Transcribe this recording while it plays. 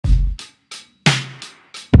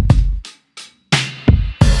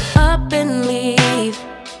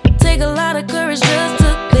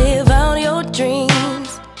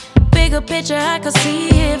picture I could see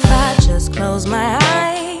if I just close my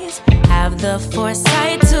eyes. Have the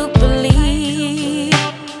foresight to believe.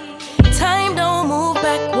 Time don't move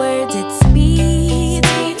backwards, it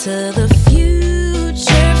speeds me to the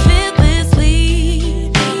future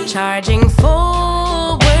fearlessly. Charging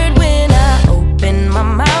forward when I open my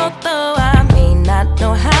mouth, though I may not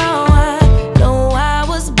know how. I know I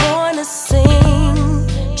was born to sing.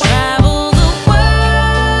 Travel the world,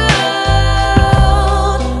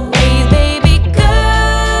 raise baby girls,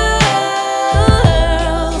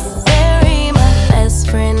 bury my best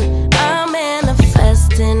friend. I'm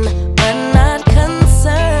manifesting, but not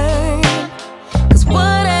concerned, 'cause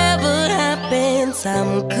whatever happens,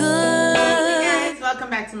 I'm good. Hey guys, welcome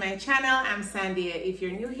back to my channel. I'm Sandia. If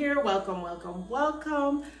you're new here, welcome, welcome,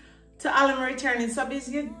 welcome. To all of my returning subbies,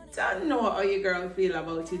 you don't know how your girl feel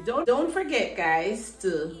about it. Don't forget, guys,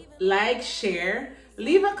 to like, share,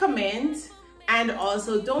 leave a comment, and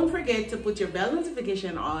also don't forget to put your bell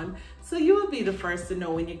notification on so you will be the first to know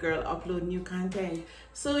when your girl upload new content.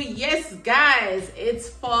 So yes, guys, it's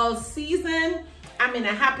fall season. I'm in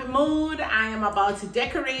a happy mood. I am about to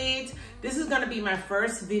decorate. This is gonna be my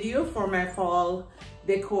first video for my fall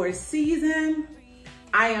decor season.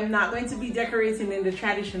 I am not going to be decorating in the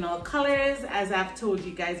traditional colors, as I've told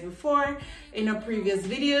you guys before in a previous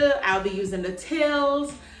video. I'll be using the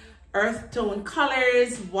tails, earth tone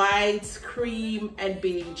colors, white, cream, and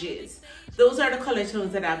beiges. Those are the color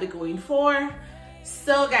tones that I'll be going for.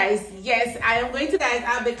 So guys, yes,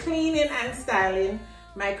 I'll be cleaning and styling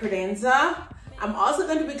my credenza. I'm also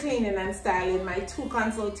going to be cleaning and styling my 2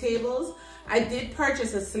 console tables. I did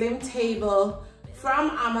purchase a slim table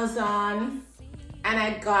from Amazon, and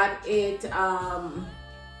I got it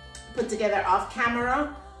put together off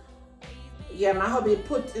camera. Yeah, my hubby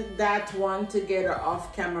put that one together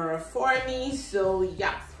off camera for me. So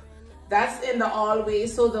yeah, that's in the hallway.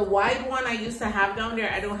 So the white one I used to have down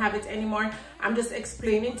there, I don't have it anymore. I'm just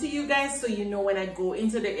explaining to you guys so you know when I go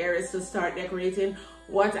into the areas to start decorating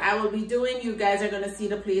what I will be doing. You guys are gonna see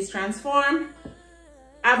the place transform.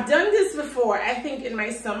 I've done this before, I think in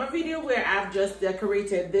my summer video, where I've just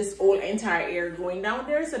decorated this whole entire area going down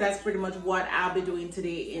there. So that's pretty much what I'll be doing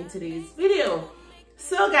today in today's video.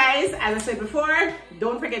 So guys, as I said before,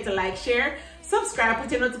 don't forget to like, share, subscribe,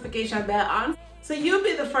 put your notification bell on so you'll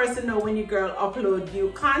be the first to know when your girl upload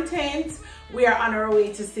new content. We are on our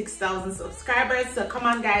way to 6,000 subscribers. So come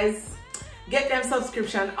on guys, get them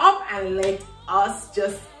subscription up and let us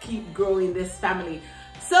just keep growing this family.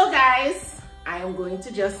 So guys, I am going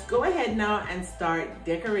to just go ahead now and start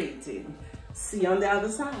decorating. See you on the other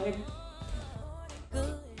side.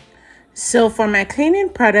 So for my cleaning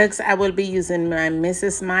products, I will be using my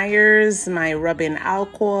Mrs. Meyer's, my rubbing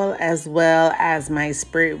alcohol, as well as my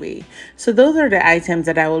spray way. So those are the items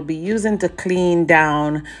that I will be using to clean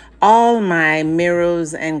down all my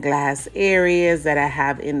mirrors and glass areas that I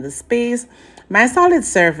have in the space. My solid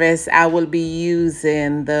surface, I will be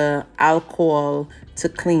using the alcohol to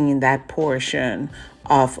clean that portion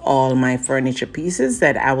of all my furniture pieces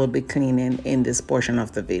that I will be cleaning in this portion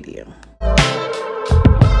of the video.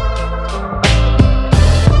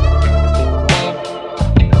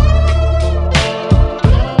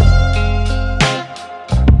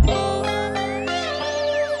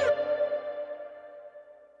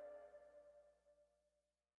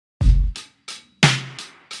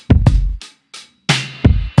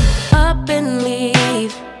 Up and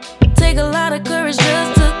leave. Take a lot of courage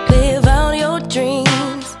just to live out your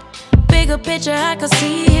dreams. Bigger picture I could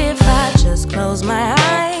see if I just close my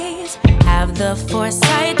eyes. Have the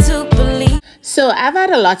foresight to believe. So I've had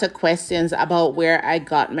a lot of questions about where I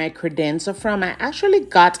got my credenza from. I actually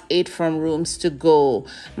got it from Rooms to Go.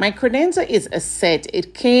 My credenza is a set.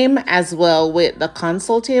 It came as well with the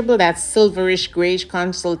console table, that silverish grayish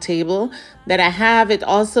console table that I have. It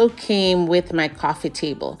also came with my coffee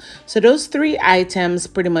table. So those 3 items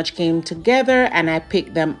pretty much came together, and I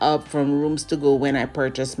picked them up from Rooms to Go when I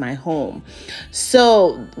purchased my home.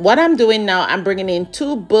 So what I'm doing now, I'm bringing in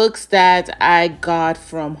 2 books that I got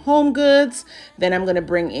from Home Goods. Then I'm going to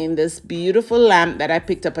bring in this beautiful lamp that I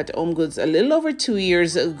picked up at Home Goods a little over 2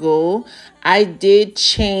 years ago. I did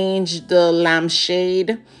change the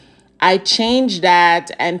lampshade. I changed that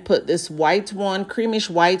and put this white one, creamish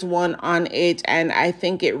white one on it, and I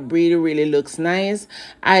think it really looks nice.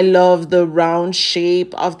 I love the round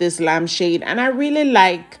shape of this lampshade, and I really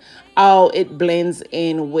like how it blends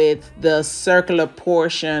in with the circular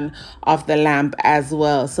portion of the lamp as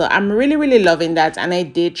well. So I'm really loving that, and I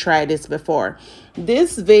did try this before.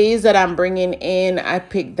 This vase that I'm bringing in, I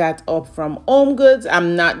picked that up from HomeGoods.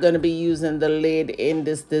 I'm not going to be using the lid in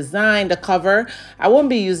this design, the cover. I won't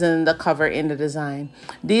be using the cover in the design.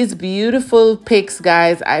 These beautiful picks,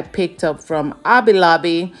 guys, I picked up from Hobby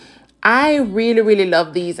Lobby. I really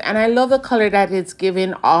love these, and I love the color that it's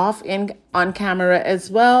giving off on camera as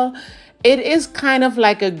well. It is kind of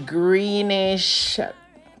like a greenish,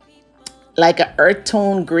 like an earth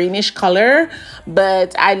tone greenish color,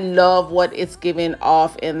 but I love what it's giving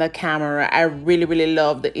off in the camera. I really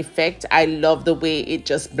love the effect. I love the way it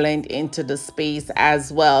just blends into the space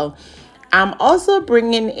as well. I'm also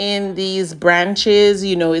bringing in these branches.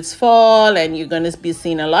 You know, it's fall and you're going to be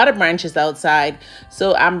seeing a lot of branches outside.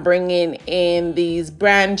 So I'm bringing in these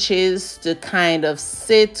branches to kind of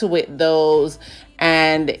sit with those.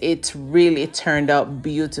 And it really turned out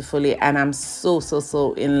beautifully. And I'm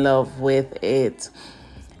so in love with it.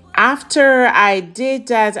 After I did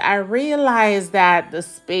that, I realized that the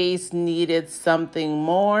space needed something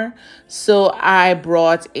more. So I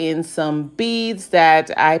brought in some beads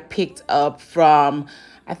that I picked up from,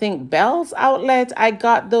 I think, Belle's Outlet. I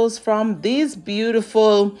got those from. These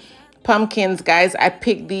beautiful pumpkins, guys. I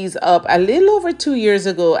picked these up a little over 2 years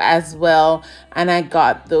ago as well. And I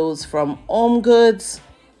got those from HomeGoods.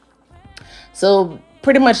 So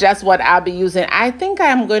pretty much that's what I'll be using. I think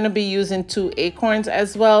I'm going to be using 2 acorns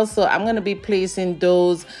as well. So I'm going to be placing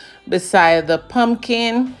those beside the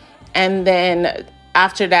pumpkin. And then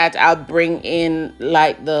after that, I'll bring in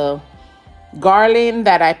like the garland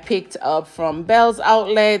that I picked up from Belle's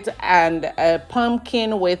Outlet and a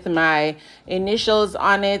pumpkin with my initials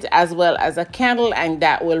on it, as well as a candle. And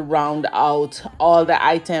that will round out all the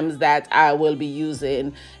items that I will be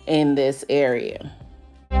using in this area.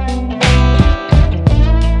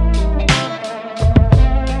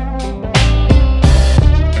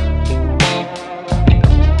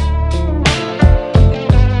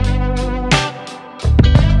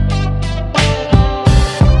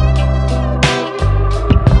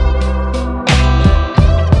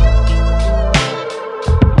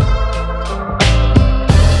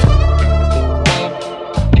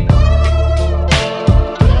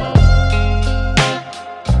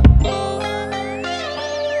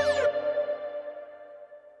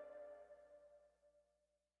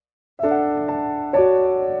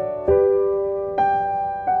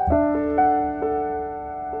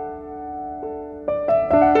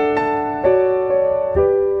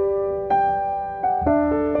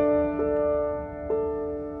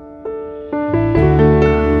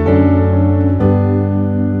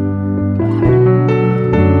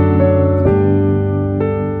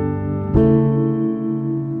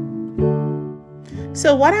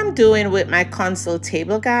 So what I'm doing with my console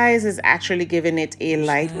table, guys, is actually giving it a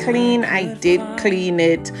light clean. I did clean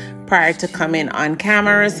it prior to coming on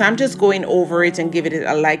camera, so I'm just going over it and giving it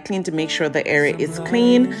a light clean to make sure the area is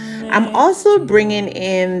clean. I'm also bringing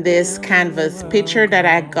in this canvas picture that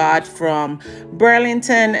I got from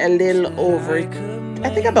Burlington a little over, I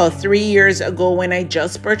think about 3 years ago when I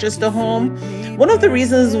just purchased the home. One of the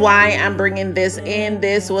reasons why I'm bringing this in,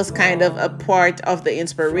 this was kind of a part of the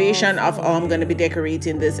inspiration of how I'm going to be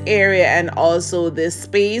decorating this area and also this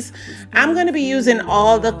space. I'm going to be using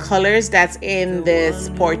all the colors that's in this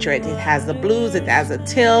portrait. It has the blues, it has a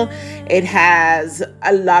teal, it has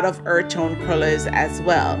a lot of earth tone colors as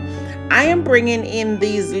well. I am bringing in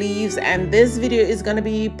these leaves, and this video is going to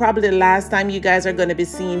be probably the last time you guys are going to be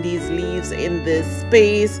seeing these leaves in this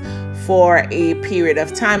space for a period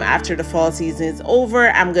of time. After the fall season is over,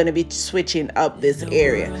 I'm going to be switching up this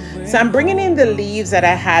area. So I'm bringing in the leaves that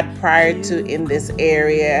I had prior to in this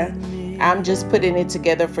area. I'm just putting it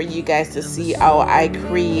together for you guys to see how I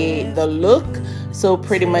create the look. So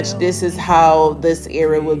pretty much this is how this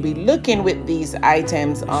area will be looking with these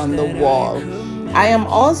items on the wall. I am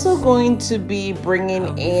also going to be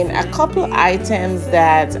bringing in a couple items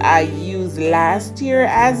that I used last year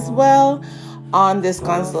as well on this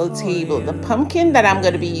console table. The pumpkin that I'm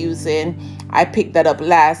going to be using, I picked that up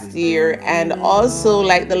last year, and also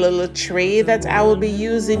like the little tray that I will be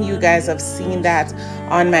using. You guys have seen that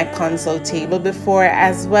on my console table before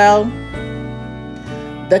as well.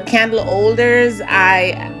 The candle holders,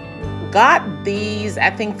 I got these, I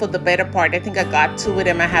think, for the better part. I think I got 2 of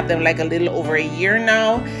them. I have them like a little over a year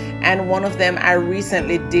now, and one of them I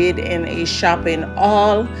recently did in a shopping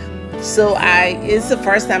haul. So it's the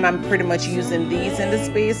first time I'm pretty much using these in the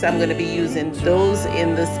space. I'm going to be using those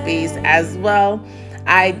in the space as well.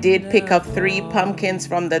 I did pick up 3 pumpkins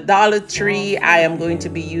from the Dollar Tree. I am going to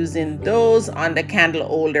be using those on the candle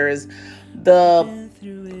holders. The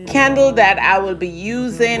candle that I will be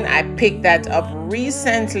using, I picked that up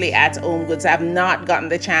recently at Home Goods. I've not gotten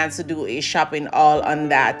the chance to do a shopping haul on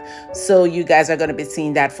that, so you guys are going to be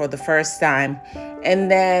seeing that for the first time. And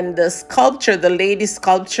then the sculpture, the lady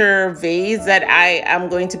sculpture vase that I am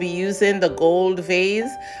going to be using, the gold vase,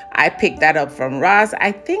 I picked that up from Ross.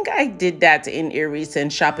 I think I did that in a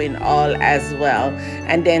recent shopping haul as well.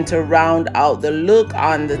 And then to round out the look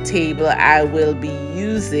on the table, I will be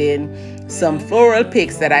using some floral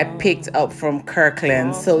picks that I picked up from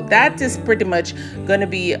Kirkland. So that is pretty much going to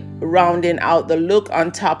be rounding out the look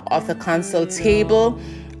on top of the console table.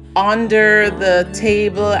 Under the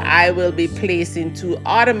table, I will be placing 2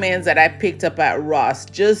 ottomans that I picked up at Ross.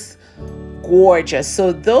 Just gorgeous.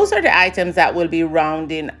 So those are the items that will be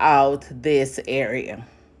rounding out this area.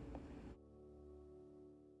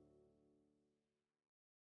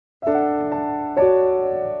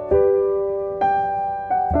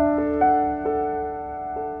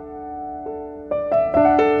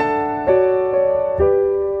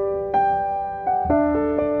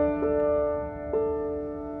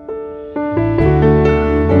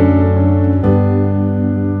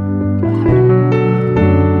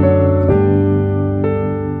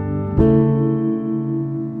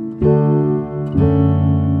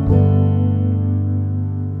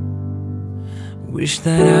 Wish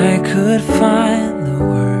that I could find the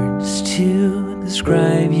words to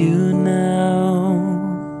describe you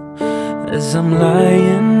now, as I'm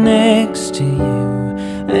lying next to you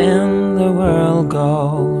and the world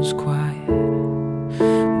goes quiet.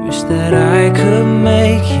 Wish that I could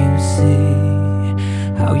make you see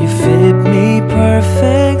how you fit me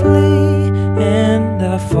perfectly, and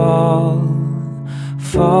I fall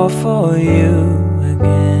for you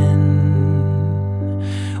again.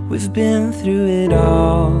 We've been through it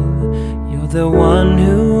all. You're the one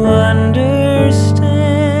who understands.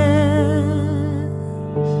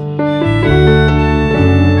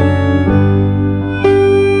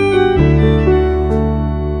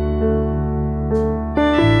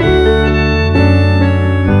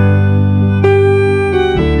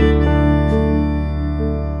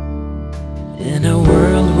 In a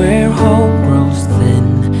world where hope grows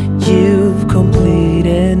thin, you've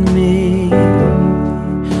completed me.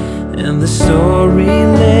 And the story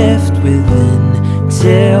left within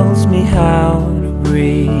tells me how to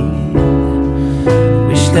breathe.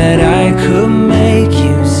 Wish that I could make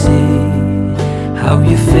you see how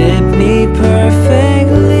you fit me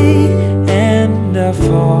perfectly, and I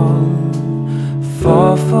fall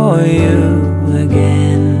for you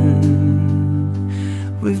again.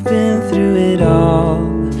 We've been through it all.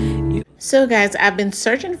 So guys, I've been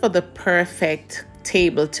searching for the perfect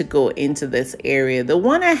table to go into this area. The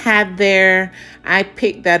one I had there, I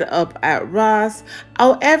picked that up at Ross.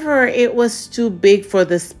 However, it was too big for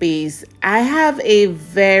the space. I have a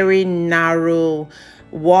very narrow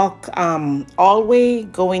walk hallway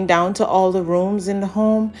going down to all the rooms in the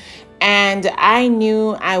home, and I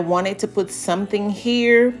knew I wanted to put something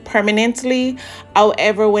here permanently.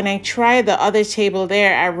 However, when I tried the other table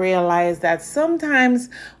there, I realized that sometimes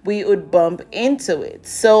we would bump into it.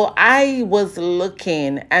 So I was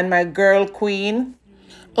looking, and my girl Queen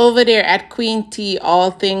over there at Queen T All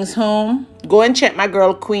Things Home. Go and check my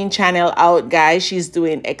girl Queen channel out, guys. She's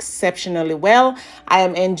doing exceptionally well. I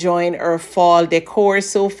am enjoying her fall decor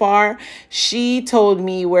so far. She told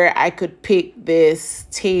me where I could pick this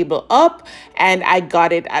table up, and I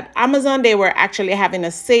got it at Amazon. They were actually having a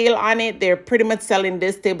sale on it. They're pretty much selling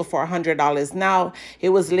this table for $100 now. It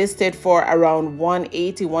was listed for around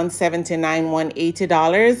 $180, $179,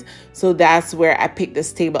 $180. So that's where I picked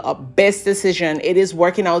this table up. Best decision. It is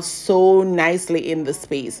working out so nicely in the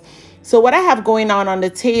space. So what I have going on the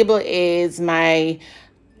table is my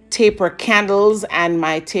taper candles and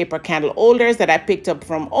my taper candle holders that I picked up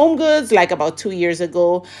from Home Goods like about 2 years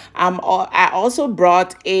ago. I also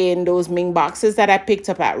brought in those Ming boxes that I picked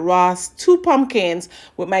up at Ross, 2 pumpkins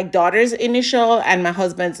with my daughter's initial and my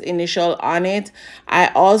husband's initial on it. I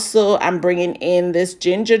also am bringing in this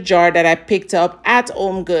ginger jar that I picked up at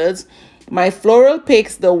Home Goods. My floral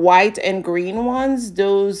picks, the white and green ones,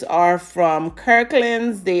 those are from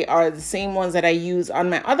Kirkland's. They are the same ones that I use on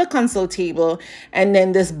my other console table. And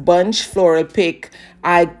then this bunch floral pick,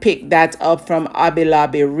 I picked that up from Hobby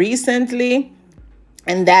Lobby recently.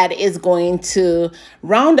 And that is going to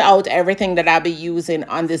round out everything that I'll be using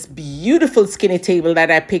on this beautiful skinny table that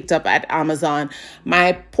I picked up at Amazon.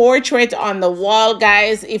 My portrait on the wall,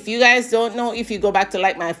 guys. If you guys don't know, if you go back to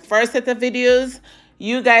like my first set of videos,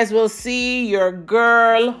 you guys will see your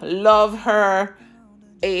girl love her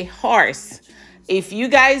a horse. If you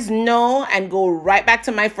guys know and go right back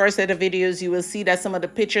to my first set of videos, you will see that some of the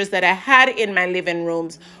pictures that I had in my living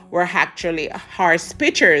rooms were actually horse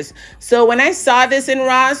pictures. So when I saw this in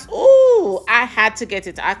Ross, ooh, I had to get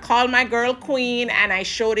it. I called my girl Queen and I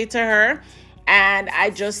showed it to her. And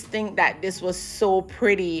I just think that this was so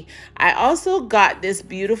pretty. I also got this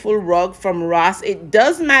beautiful rug from Ross. It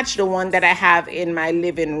does match the one that I have in my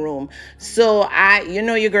living room. So you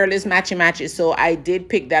know your girl is matchy. So I did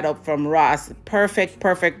pick that up from Ross. Perfect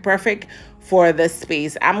for the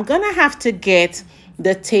space. I'm gonna have to get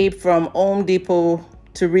the tape from Home Depot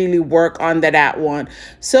to really work on that one.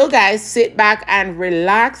 So guys, sit back and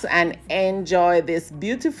relax and enjoy this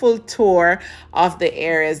beautiful tour of the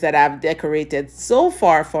areas that I've decorated so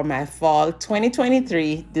far for my fall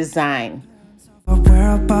 2023 design.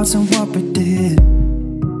 Whereabouts and what we did,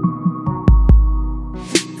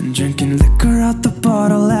 and drinking liquor out the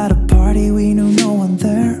bottle at a party we knew no one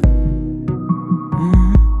there.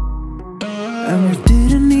 And we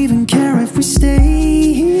didn't even care if we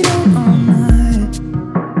stayed out all night.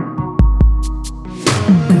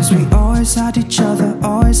 Cause we always had each other,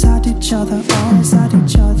 always had each other, always had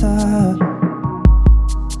each other.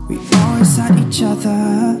 We always had each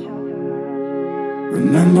other.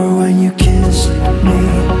 Remember when you kissed me?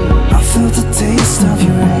 I felt the taste of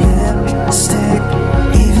your lipstick,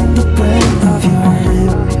 even the breath of your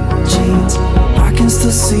ripped jeans. I can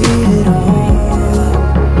still see it all.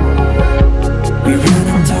 We ran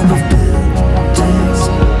on top of buildings,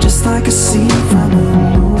 just like a scene from a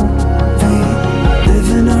movie,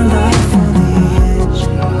 living our life on the edge,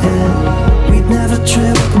 and we'd never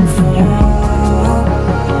trip and fall,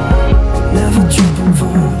 never trip and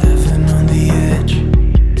fall, living on the edge.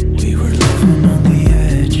 We were living on the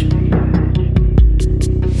edge.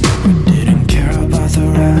 We didn't care about the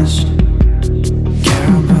rest,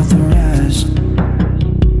 care about the rest.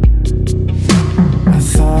 I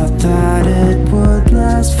thought that it would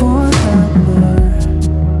last forever,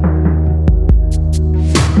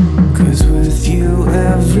 'cause with you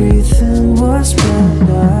everything was better.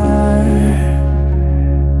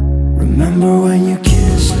 Remember when you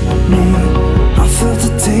kissed me? I felt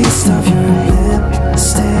the taste of your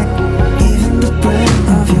lipstick, even the breath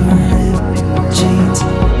of your ripped jeans.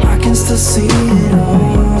 I can still see it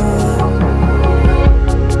all.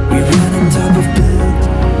 We ran on top of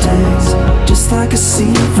buildings, just like a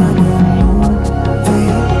scene from a movie,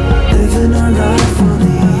 living our life on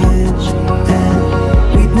the edge, and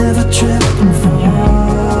we'd never trip and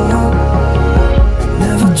fall,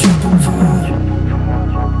 never trip and fall.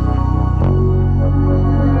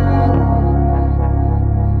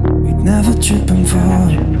 We'd never trip and fall.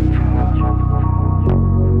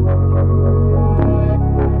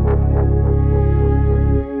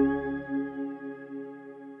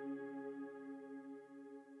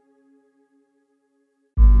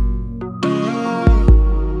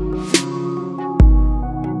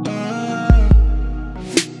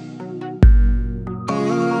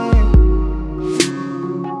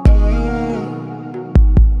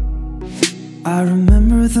 I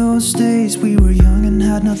remember those days we were young and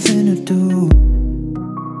had nothing to do.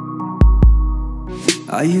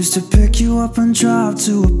 I used to pick you up and drive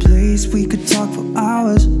to a place we could talk for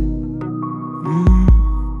hours.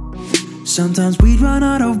 Sometimes we'd run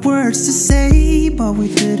out of words to say, but we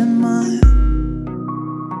didn't mind,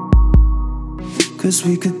 'cause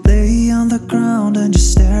we could lay on the ground and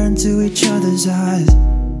just stare into each other's eyes.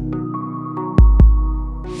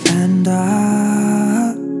 And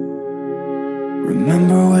I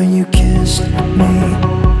remember when you kissed me?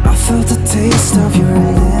 I felt the taste of your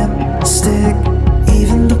lipstick,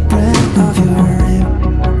 even the breath of your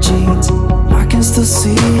ripped jeans. I can still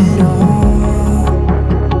see it all.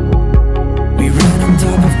 We ran on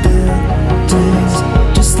top of buildings,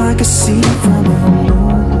 just like a scene from a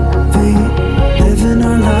movie, living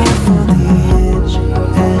our life on the edge,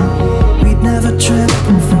 and we'd never trip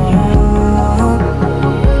and fall,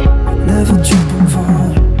 never trip and fall.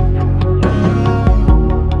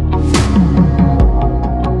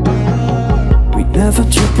 Never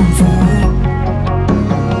trip and fall,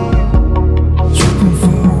 trip and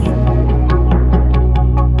fall.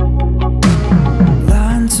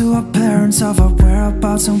 Lying to our parents of our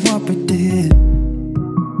whereabouts and what we did,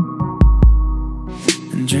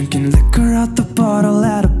 and drinking liquor out the bottle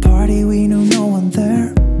at a party we knew no one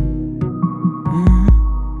there.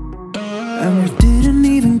 And we didn't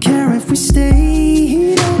even care if we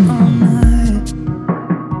stayed out all night,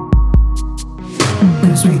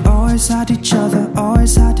 'cause we always had each other,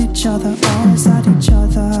 always had each other, always had each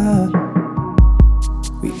other.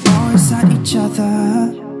 We always had each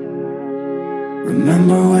other.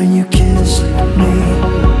 Remember when you kissed me?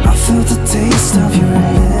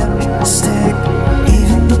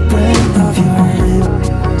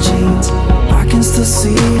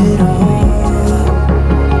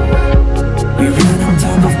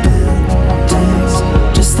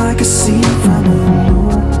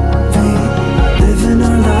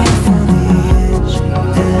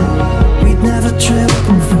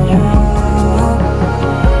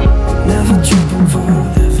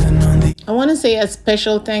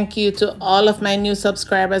 special thank you to all of my new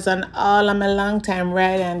subscribers and all of my long time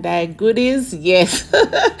ride and die goodies. Yes.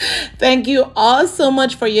 Thank you all so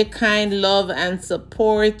much for your kind love and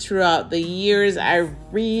support throughout the years. I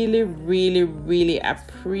really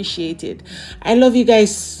appreciate it. I love you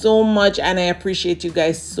guys so much, and I appreciate you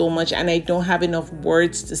guys so much, and I don't have enough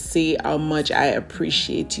words to say how much I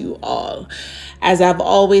appreciate you all. As I've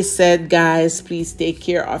always said, guys, please take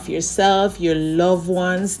care of yourself, your loved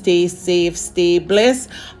ones. Stay safe, stay blessed.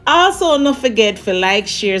 Also, don't forget to like,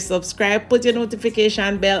 share, subscribe, put your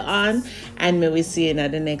notification bell on, and may we see you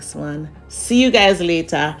in the next one. See you guys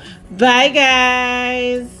later. Bye,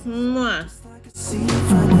 guys. Mwah.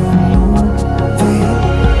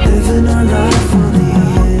 Living our life on the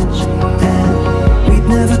edge, and we'd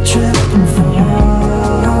never trip and fall.